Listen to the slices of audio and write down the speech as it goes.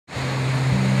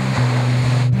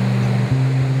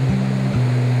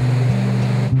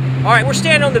All right, we're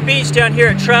standing on the beach down here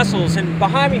at Trestles, and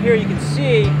behind me here you can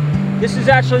see this is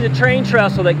actually the train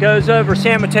trestle that goes over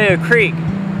San Mateo Creek.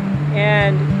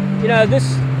 And you know, this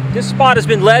spot has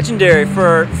been legendary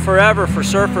forever for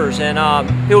surfers, and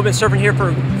people have been surfing here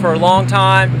for a long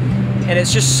time, and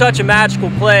it's just such a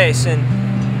magical place. And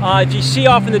if you see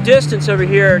off in the distance over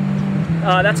here,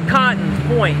 that's Cotton's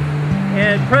Point.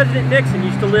 And President Nixon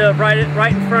used to live right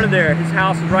in front of there. His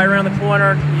house is right around the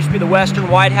corner. It used to be the Western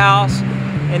White House.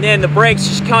 And then the breaks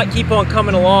just keep on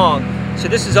coming along. So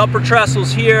this is Upper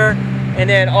Trestles here, and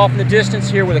then off in the distance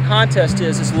here where the contest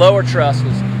is Lower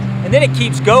Trestles. And then it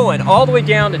keeps going all the way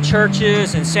down to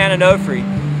Churches and San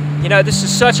Onofre. You know, this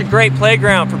is such a great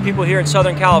playground for people here in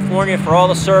Southern California, for all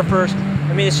the surfers.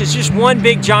 I mean, it's just one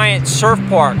big giant surf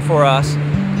park for us.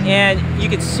 And you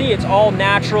can see it's all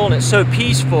natural and it's so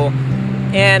peaceful.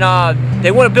 And they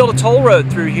want to build a toll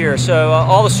road through here, so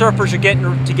all the surfers are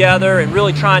getting together and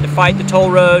really trying to fight the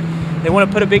toll road. They want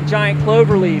to put a big giant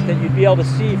clover leaf that you'd be able to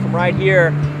see from right here,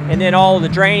 and then all of the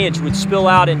drainage would spill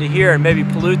out into here and maybe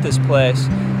pollute this place.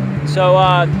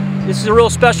 So this is a real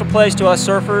special place to us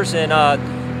surfers, and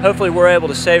hopefully we're able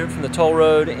to save it from the toll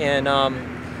road and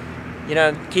you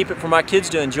know, keep it for my kids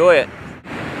to enjoy it.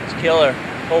 It's killer.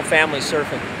 Whole family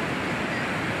surfing.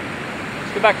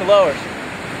 Let's go back to Lowers.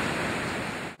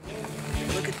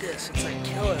 Look at this, it's like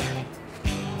killer.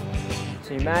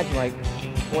 So imagine, like,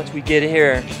 once we get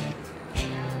here,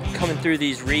 coming through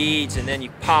these reeds, and then you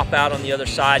pop out on the other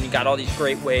side and you got all these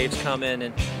great waves coming,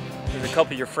 and there's a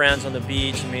couple of your friends on the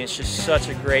beach. I mean, it's just such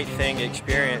a great thing to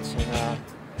experience, and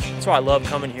that's why I love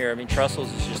coming here. I mean,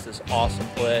 Trestles is just this awesome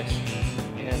place,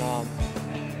 and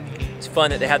it's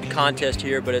fun that they have the contest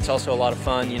here, but it's also a lot of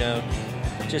fun, you know,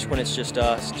 just when it's just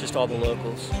us, just all the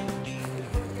locals.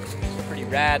 Pretty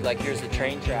rad. Like, here's the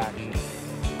train track.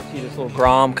 See this little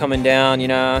Grom coming down, you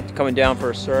know, coming down for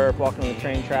a surf, walking on the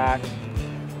train tracks.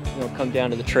 You know, come down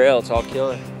to the trail, it's all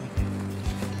killer.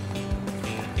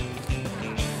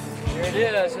 Here it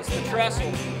is, it's the trestle.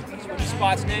 That's what the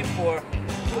spot's named for.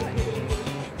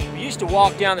 We used to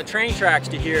walk down the train tracks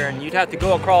to here, and you'd have to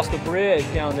go across the bridge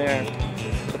down there.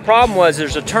 The problem was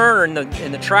there's a turn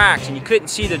in the tracks, and you couldn't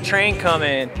see the train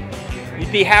coming.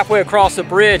 You'd be halfway across the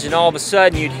bridge, and all of a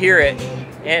sudden you'd hear it,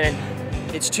 and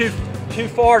it's too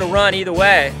far to run either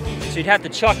way. So you'd have to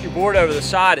chuck your board over the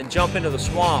side and jump into the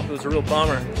swamp. It was a real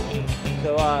bummer.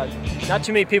 So not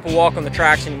too many people walk on the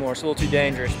tracks anymore. It's a little too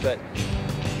dangerous. But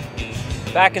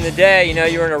back in the day, you know,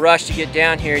 you were in a rush to get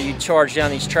down here. You'd charge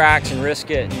down these tracks and risk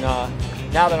it. And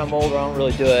now that I'm older, I don't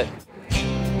really do it.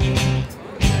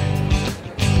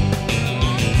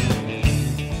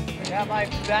 I got my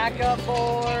backup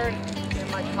board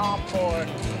and my comp board.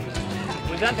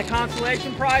 Was that the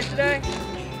consolation prize today?